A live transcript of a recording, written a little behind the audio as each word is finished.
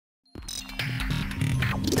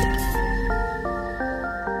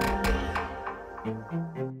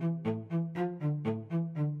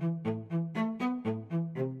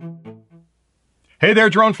Hey there,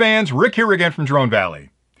 drone fans. Rick here again from Drone Valley.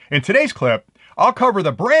 In today's clip, I'll cover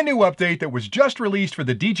the brand new update that was just released for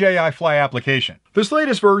the DJI Fly application. This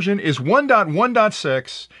latest version is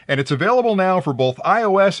 1.1.6, and it's available now for both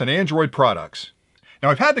iOS and Android products. Now,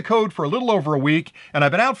 I've had the code for a little over a week, and I've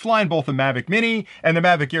been out flying both the Mavic Mini and the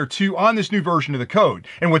Mavic Air 2 on this new version of the code.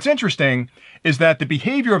 And what's interesting is that the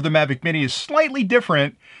behavior of the Mavic Mini is slightly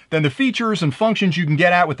different than the features and functions you can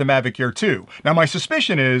get out with the Mavic Air 2. Now, my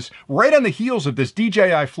suspicion is, right on the heels of this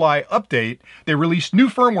DJI Fly update, they released new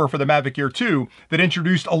firmware for the Mavic Air 2 that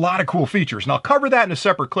introduced a lot of cool features. And I'll cover that in a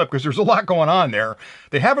separate clip because there's a lot going on there.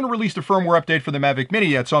 They haven't released a firmware update for the Mavic Mini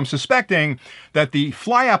yet, so I'm suspecting that the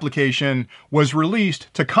Fly application was released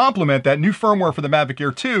to complement that new firmware for the Mavic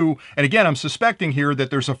Air 2. And again, I'm suspecting here that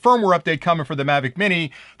there's a firmware update coming for the Mavic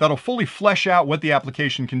Mini that'll fully flesh out what the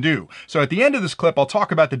application can do. So at the end of this clip, I'll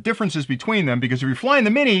talk about the differences between them, because if you're flying the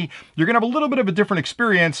Mini, you're gonna have a little bit of a different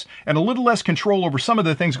experience and a little less control over some of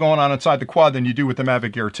the things going on inside the quad than you do with the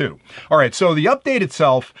Mavic Air 2. All right, so the update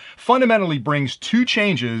itself fundamentally brings two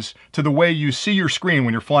changes to the way you see your screen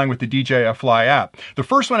when you're flying with the DJI Fly app. The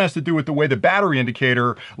first one has to do with the way the battery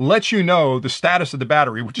indicator lets you know the status of the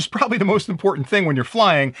battery, which is probably the most important thing when you're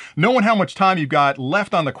flying, knowing how much time you've got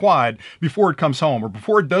left on the quad before it comes home or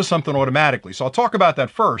before it does something automatically. So I'll talk about that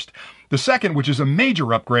first. The second, which is a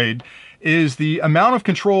major upgrade, is the amount of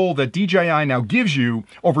control that DJI now gives you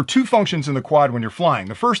over two functions in the quad when you're flying.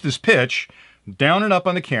 The first is pitch, down and up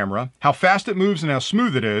on the camera, how fast it moves and how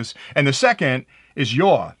smooth it is. And the second is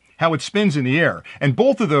yaw, how it spins in the air. And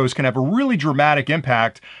both of those can have a really dramatic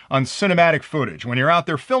impact on cinematic footage. When you're out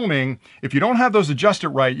there filming, if you don't have those adjusted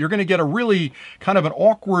right, you're gonna get a really kind of an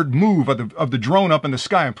awkward move of the drone up in the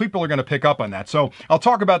sky, and people are gonna pick up on that. So I'll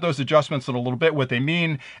talk about those adjustments in a little bit, what they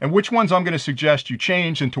mean, and which ones I'm gonna suggest you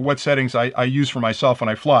change and to what settings I use for myself when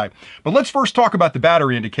I fly. But let's first talk about the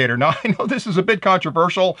battery indicator. Now, I know this is a bit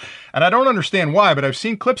controversial, and I don't understand why, but I've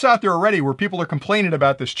seen clips out there already where people are complaining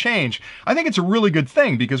about this change. I think it's a really good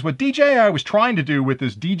thing, because what DJI was trying to do with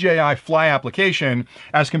this DJI Fly application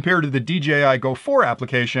as compared to the DJI Go 4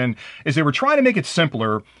 application is they were trying to make it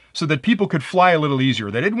simpler so that people could fly a little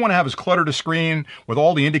easier. They didn't want to have as cluttered a screen with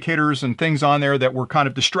all the indicators and things on there that were kind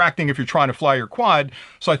of distracting if you're trying to fly your quad.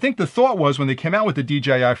 So I think the thought was, when they came out with the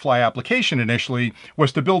DJI Fly application initially,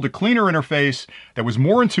 was to build a cleaner interface that was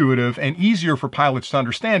more intuitive and easier for pilots to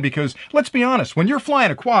understand, because let's be honest, when you're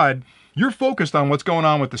flying a quad, you're focused on what's going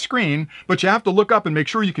on with the screen, but you have to look up and make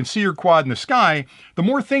sure you can see your quad in the sky. The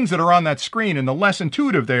more things that are on that screen and the less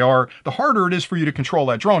intuitive they are, the harder it is for you to control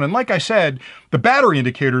that drone. And like I said, the battery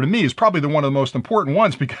indicator to me is probably one of the most important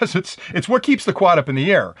ones, because it's what keeps the quad up in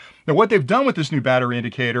the air. Now, what they've done with this new battery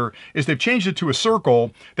indicator is they've changed it to a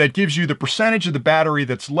circle that gives you the percentage of the battery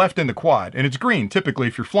that's left in the quad. And it's green, typically,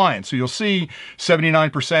 if you're flying. So you'll see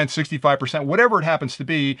 79%, 65%, whatever it happens to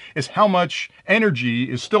be, is how much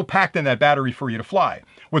energy is still packed in that battery for you to fly.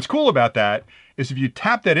 What's cool about that is if you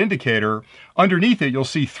tap that indicator, underneath it, you'll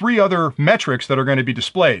see three other metrics that are going to be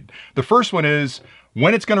displayed. The first one is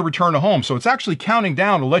when it's going to return to home. So it's actually counting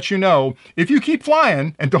down to let you know, if you keep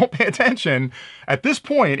flying and don't pay attention, at this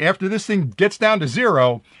point, after this thing gets down to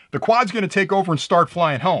 0, the quad's going to take over and start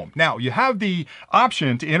flying home. Now, you have the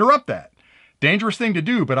option to interrupt that. Dangerous thing to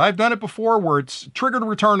do, but I've done it before where it's triggered a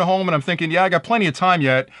return to home and I'm thinking, yeah, I got plenty of time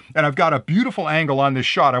yet, and I've got a beautiful angle on this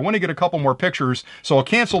shot. I want to get a couple more pictures, so I'll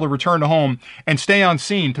cancel the return to home and stay on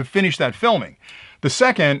scene to finish that filming. The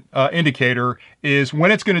second indicator is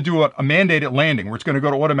when it's going to do a mandated landing, where it's going to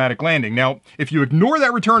go to automatic landing. Now, if you ignore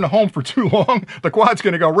that return to home for too long, the quad's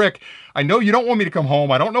going to go, Rick, I know you don't want me to come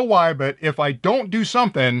home. I don't know why, but if I don't do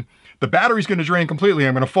something, the battery's going to drain completely.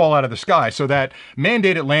 I'm going to fall out of the sky. So that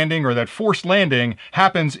mandated landing, or that forced landing,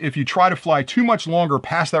 happens if you try to fly too much longer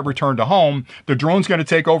past that return to home. The drone's going to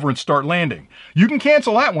take over and start landing. You can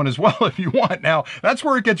cancel that one as well if you want. Now, that's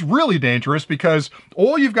where it gets really dangerous, because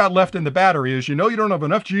all you've got left in the battery is, you know, you don't have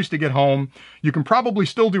enough juice to get home. You can probably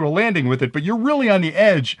still do a landing with it, but you're really on the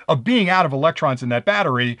edge of being out of electrons in that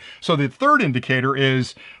battery. So the third indicator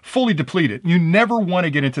is fully depleted. You never want to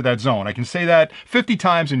get into that zone. I can say that 50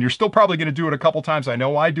 times and you're still probably going to do it a couple times. I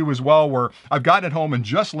know I do as well, where I've gotten it home and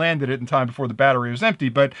just landed it in time before the battery was empty.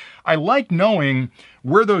 But I like knowing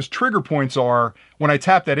where those trigger points are when I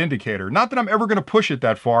tap that indicator. Not that I'm ever going to push it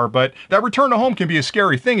that far, but that return to home can be a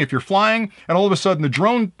scary thing. If you're flying and all of a sudden the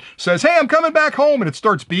drone says, hey, I'm coming back home, and it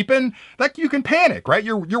starts beeping, that you can panic, right?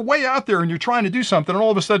 You're way out there and you're trying to do something, and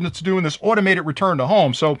all of a sudden it's doing this automated return to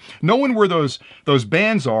home. So knowing where those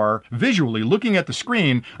bands are visually, looking at the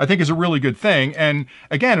screen, I think is a really good thing. And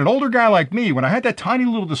again, an older guy like me, when I had that tiny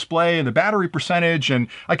little display and the battery percentage, and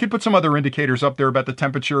I could put some other indicators up there about the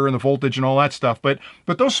temperature and the voltage and all that stuff, but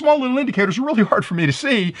those small little indicators are really hard for me to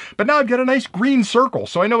see. But now I've got a nice green circle,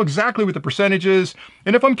 so I know exactly what the percentage is.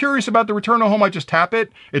 And if I'm curious about the return to home, I just tap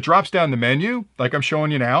it. It drops down the menu, like I'm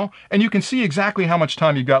showing you now, and you can see exactly how much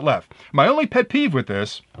time you've got left. My only pet peeve with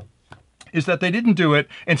this is that they didn't do it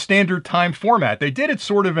in standard time format. They did it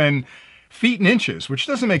sort of in feet and inches, which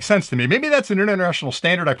doesn't make sense to me. Maybe that's an international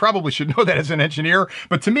standard. I probably should know that as an engineer,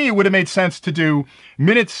 but to me, it would have made sense to do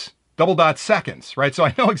minutes, double dot seconds, right? So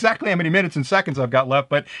I know exactly how many minutes and seconds I've got left,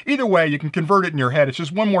 but either way, you can convert it in your head. It's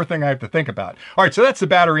just one more thing I have to think about. All right, so that's the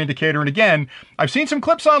battery indicator. And again, I've seen some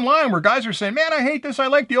clips online where guys are saying, man, I hate this. I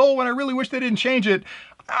like the old one. I really wish they didn't change it.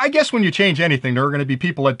 I guess when you change anything, there are going to be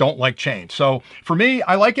people that don't like change. So for me,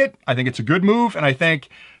 I like it. I think it's a good move. And I think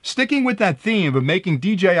sticking with that theme of making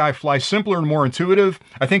DJI Fly simpler and more intuitive,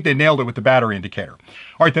 I think they nailed it with the battery indicator.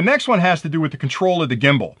 All right, the next one has to do with the control of the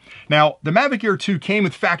gimbal. Now, the Mavic Air 2 came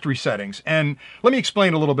with factory settings, and let me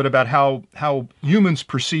explain a little bit about how humans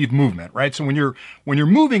perceive movement, right? So when you're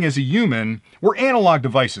moving as a human, we're analog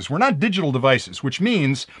devices. We're not digital devices, which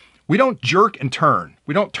means we don't jerk and turn.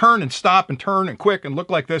 We don't turn and stop and turn and quick and look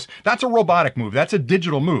like this. That's a robotic move. That's a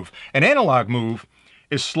digital move. An analog move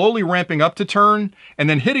is slowly ramping up to turn and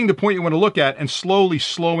then hitting the point you want to look at and slowly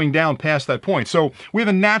slowing down past that point. So we have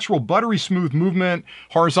a natural buttery smooth movement,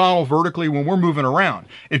 horizontal, vertically, when we're moving around.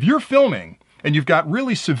 If you're filming and you've got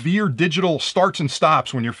really severe digital starts and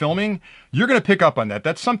stops when you're filming, you're going to pick up on that.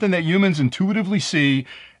 That's something that humans intuitively see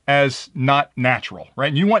as not natural, right?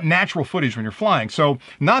 And you want natural footage when you're flying. So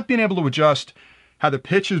not being able to adjust how the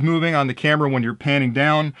pitch is moving on the camera when you're panning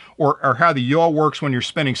down, or how the yaw works when you're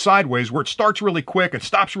spinning sideways, where it starts really quick, it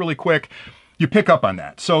stops really quick, you pick up on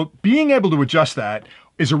that. So being able to adjust that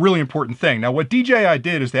is a really important thing. Now, what DJI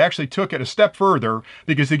did is they actually took it a step further,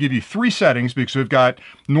 because they give you 3 settings, because we've got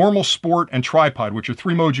normal, sport, and tripod, which are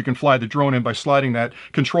 3 modes you can fly the drone in by sliding that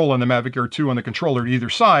control on the Mavic Air 2 on the controller to either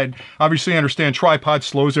side. Obviously, I understand tripod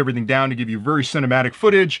slows everything down to give you very cinematic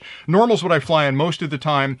footage. Normal is what I fly in most of the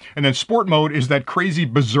time, and then sport mode is that crazy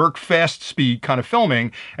berserk fast speed kind of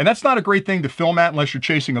filming, and that's not a great thing to film at unless you're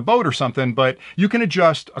chasing a boat or something, but you can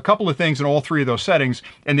adjust a couple of things in all 3 of those settings,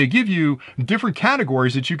 and they give you different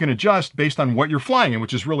categories that you can adjust based on what you're flying in,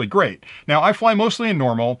 which is really great. Now, I fly mostly in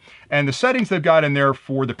normal, and the settings they've got in there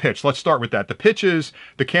for the pitch. Let's start with that. The pitch is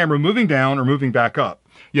the camera moving down or moving back up.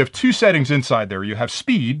 You have 2 settings inside there. You have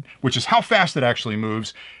speed, which is how fast it actually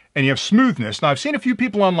moves, and you have smoothness. Now, I've seen a few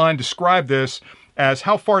people online describe this as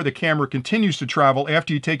how far the camera continues to travel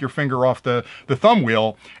after you take your finger off the thumb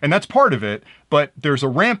wheel, and that's part of it, but there's a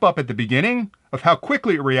ramp up at the beginning of how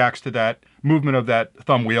quickly it reacts to that movement of that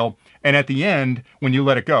thumb wheel, and at the end when you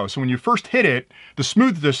let it go. So when you first hit it, the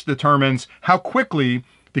smoothness determines how quickly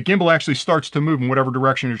the gimbal actually starts to move in whatever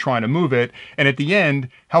direction you're trying to move it, and at the end,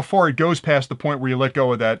 how far it goes past the point where you let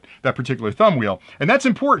go of that particular thumb wheel. And that's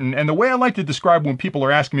important, and the way I like to describe when people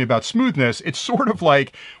are asking me about smoothness, it's sort of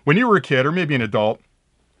like when you were a kid, or maybe an adult,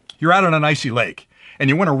 you're out on an icy lake, and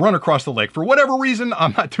you want to run across the lake. For whatever reason,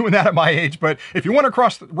 I'm not doing that at my age, but if you want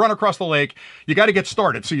to run across the lake, you got to get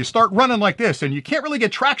started. So you start running like this, and you can't really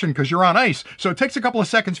get traction because you're on ice. So it takes a couple of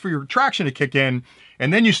seconds for your traction to kick in,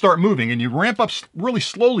 and then you start moving, and you ramp up really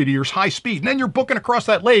slowly to your high speed, and then you're booking across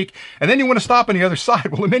that lake, and then you want to stop on the other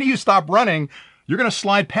side. Well, the minute you stop running, you're going to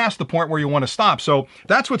slide past the point where you want to stop. So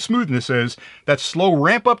that's what smoothness is, that slow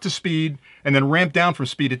ramp up to speed and then ramp down from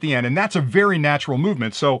speed at the end. And that's a very natural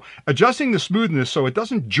movement. So adjusting the smoothness so it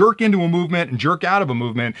doesn't jerk into a movement and jerk out of a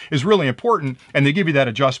movement is really important, and they give you that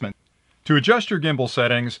adjustment. To adjust your gimbal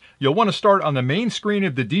settings, you'll want to start on the main screen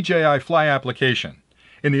of the DJI Fly application.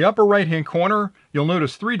 In the upper right-hand corner, you'll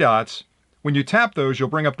notice 3 dots. When you tap those, you'll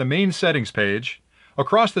bring up the main settings page.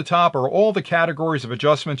 Across the top are all the categories of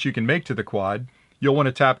adjustments you can make to the quad. You'll want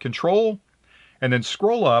to tap Control and then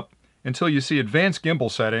scroll up until you see Advanced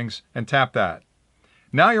Gimbal Settings and tap that.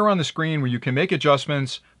 Now you're on the screen where you can make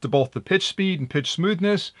adjustments to both the pitch speed and pitch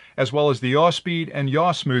smoothness, as well as the yaw speed and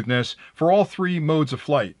yaw smoothness for all 3 modes of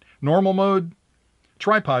flight: normal mode,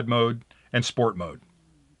 tripod mode, and sport mode.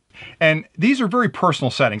 And these are very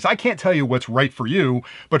personal settings. I can't tell you what's right for you,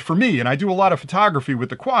 but for me, and I do a lot of photography with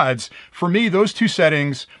the quads, for me, those 2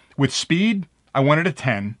 settings with speed, I want it at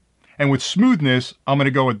 10. And with smoothness, I'm going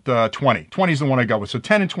to go with 20. 20 is the one I go with. So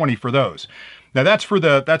 10 and 20 for those. Now that's for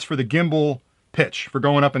the gimbal pitch, for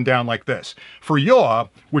going up and down like this. For yaw,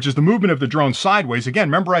 which is the movement of the drone sideways, again,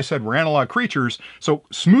 remember I said we're analog creatures, so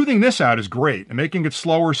smoothing this out is great, and making it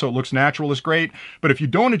slower so it looks natural is great, but if you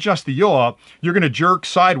don't adjust the yaw, you're going to jerk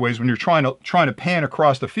sideways when you're trying to pan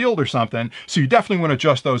across the field or something, so you definitely want to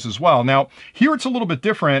adjust those as well. Now, here it's a little bit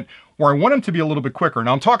different, where I want them to be a little bit quicker.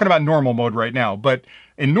 Now, I'm talking about normal mode right now, but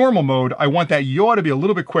in normal mode, I want that yaw to be a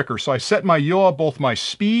little bit quicker, so I set my yaw, both my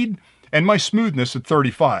speed and my smoothness, at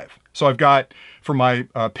 35. So I've got, for my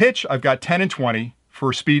pitch, I've got 10 and 20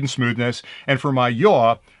 for speed and smoothness. And for my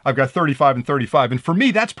yaw, I've got 35 and 35. And for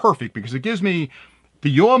me, that's perfect because it gives me the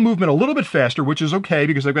yaw movement a little bit faster, which is okay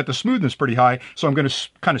because I've got the smoothness pretty high. So I'm going to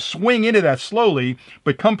kind of swing into that slowly,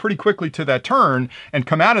 but come pretty quickly to that turn and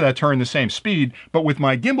come out of that turn the same speed. But with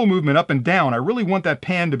my gimbal movement up and down, I really want that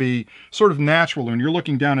pan to be sort of natural when you're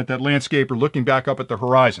looking down at that landscape or looking back up at the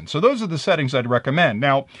horizon. So those are the settings I'd recommend.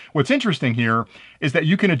 Now, what's interesting here is that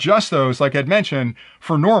you can adjust those, like I'd mentioned,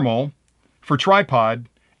 for normal, for tripod,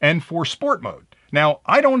 and for sport mode. Now,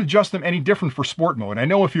 I don't adjust them any different for sport mode. I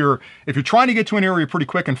know if you're trying to get to an area pretty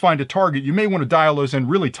quick and find a target, you may want to dial those in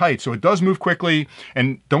really tight so it does move quickly,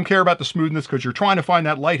 and don't care about the smoothness because you're trying to find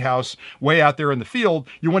that lighthouse way out there in the field.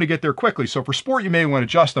 You want to get there quickly. So for sport, you may want to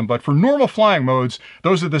adjust them, but for normal flying modes,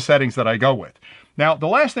 those are the settings that I go with. Now, the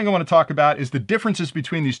last thing I want to talk about is the differences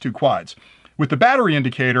between these two quads. With the battery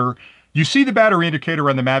indicator, you see the battery indicator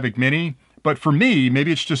on the Mavic Mini, but for me,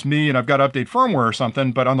 maybe it's just me and I've got to update firmware or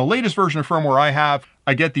something, but on the latest version of firmware I have,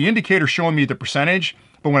 I get the indicator showing me the percentage,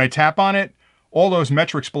 but when I tap on it, all those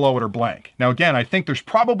metrics below it are blank. Now again, I think there's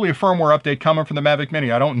probably a firmware update coming from the Mavic Mini.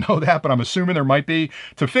 I don't know that, but I'm assuming there might be,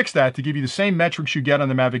 to fix that, to give you the same metrics you get on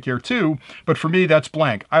the Mavic Air 2, but for me, that's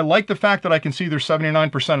blank. I like the fact that I can see there's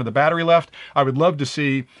 79% of the battery left. I would love to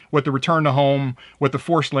see what the return to home, what the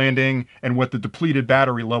forced landing, and what the depleted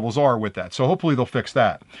battery levels are with that. So hopefully they'll fix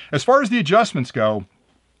that. As far as the adjustments go,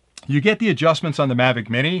 you get the adjustments on the Mavic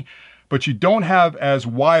Mini, but you don't have as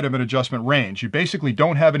wide of an adjustment range. You basically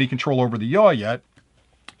don't have any control over the yaw yet.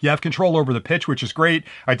 You have control over the pitch, which is great.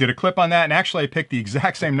 I did a clip on that, and actually I picked the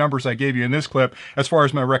exact same numbers I gave you in this clip as far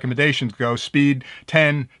as my recommendations go. Speed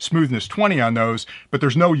 10, smoothness 20 on those, but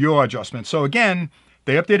there's no yaw adjustment. So again,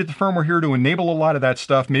 they updated the firmware here to enable a lot of that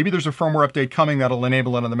stuff. Maybe there's a firmware update coming that'll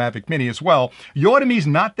enable it on the Mavic Mini as well. Yaw to me is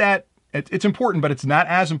not that, it's important, but it's not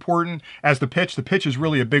as important as the pitch. The pitch is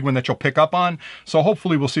really a big one that you'll pick up on. So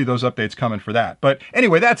hopefully we'll see those updates coming for that. But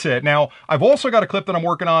anyway, that's it. Now, I've also got a clip that I'm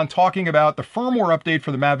working on talking about the firmware update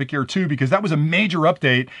for the Mavic Air 2, because that was a major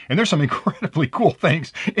update, and there's some incredibly cool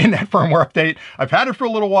things in that firmware update. I've had it for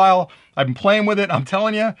a little while. I've been playing with it. I'm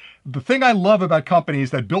telling you, the thing I love about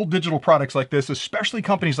companies that build digital products like this, especially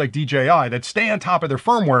companies like DJI that stay on top of their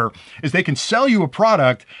firmware, is they can sell you a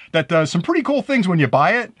product that does some pretty cool things when you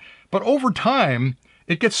buy it. But over time,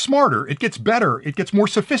 it gets smarter, it gets better, it gets more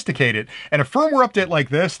sophisticated. And a firmware update like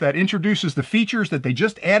this that introduces the features that they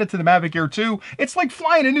just added to the Mavic Air 2, it's like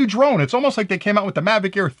flying a new drone. It's almost like they came out with the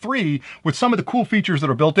Mavic Air 3 with some of the cool features that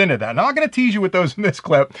are built into that. I'm not going to tease you with those in this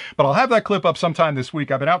clip, but I'll have that clip up sometime this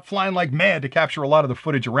week. I've been out flying like mad to capture a lot of the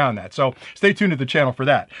footage around that. So stay tuned to the channel for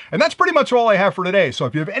that. And that's pretty much all I have for today. So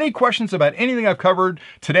if you have any questions about anything I've covered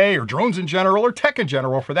today, or drones in general, or tech in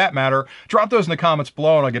general for that matter, drop those in the comments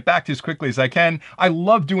below and I'll get back to you as quickly as I can. I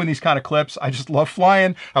love doing these kind of clips. I just love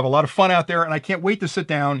flying. I have a lot of fun out there, and I can't wait to sit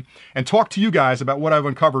down and talk to you guys about what I've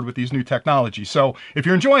uncovered with these new technologies. So if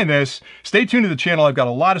you're enjoying this, stay tuned to the channel. I've got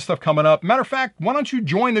a lot of stuff coming up. Matter of fact, why don't you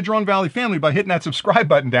join the Drone Valley family by hitting that subscribe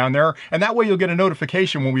button down there, and that way you'll get a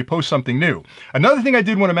notification when we post something new. Another thing I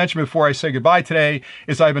did want to mention before I say goodbye today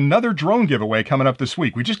is I have another drone giveaway coming up this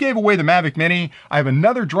week. We just gave away the Mavic Mini. I have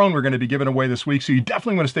another drone we're going to be giving away this week, so you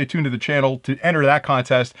definitely want to stay tuned to the channel to enter that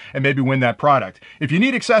contest and maybe win that product. If you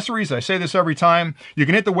need accessories, I say this every time, you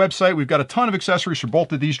can hit the website. We've got a ton of accessories for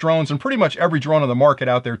both of these drones and pretty much every drone on the market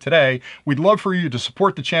out there today. We'd love for you to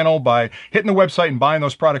support the channel by hitting the website and buying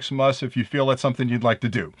those products from us if you feel that's something you'd like to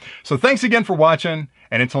do. So thanks again for watching,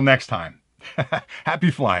 and until next time,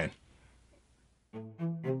 happy flying.